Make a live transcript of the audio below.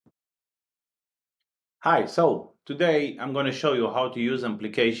Hi, so today I'm going to show you how to use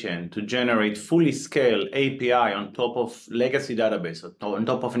Amplication to generate fully scaled API on top of legacy database, or on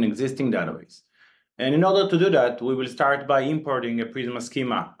top of an existing database. And in order to do that, we will start by importing a Prisma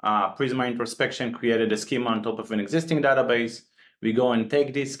schema. Prisma introspection created a schema on top of an existing database. We go and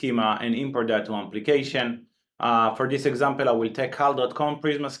take this schema and import that to Amplication. For this example, I will take hal.com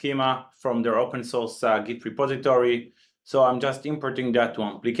Prisma schema from their open source Git repository. So I'm just importing that to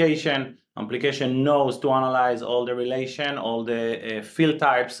Amplication. Amplication knows to analyze all the relation, all the field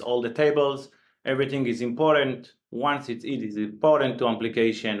types, all the tables. Everything is important. Once it is important to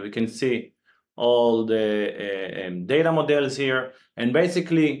Amplication, we can see all the data models here. And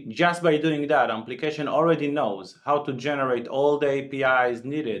basically, just by doing that, Amplication already knows how to generate all the APIs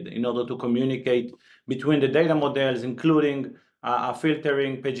needed in order to communicate between the data models, including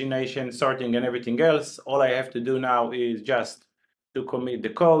filtering, pagination, sorting, and everything else. All I have to do now is just to commit the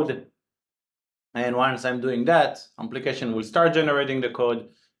code. And once I'm doing that, Amplication will start generating the code.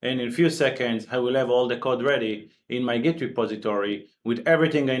 And in a few seconds, I will have all the code ready in my Git repository with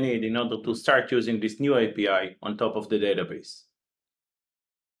everything I need in order to start using this new API on top of the database.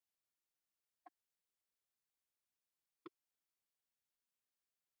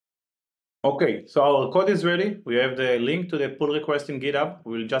 Okay, so our code is ready. We have the link to the pull request in GitHub.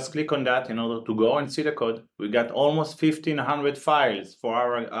 We'll just click on that in order to go and see the code. We got almost 1,500 files for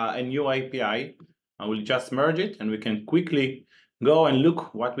our a new API. I will just merge it and we can quickly go and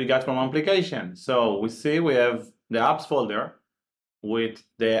look what we got from Amplication. So we see we have the apps folder with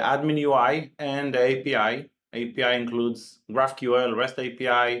the admin UI and the API. API includes GraphQL, REST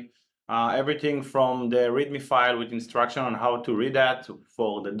API, everything from the README file with instruction on how to read that,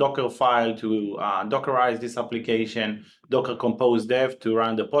 for the DockerFile to Dockerize this application, Docker Compose Dev to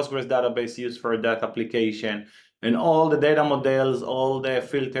run the Postgres database used for that application, and all the data models, all the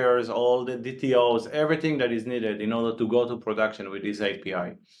filters, all the DTOs, everything that is needed in order to go to production with this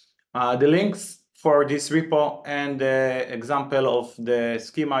API. The links for this repo and the example of the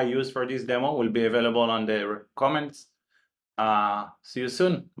schema used for this demo will be available on the comments. See you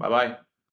soon. Bye-bye.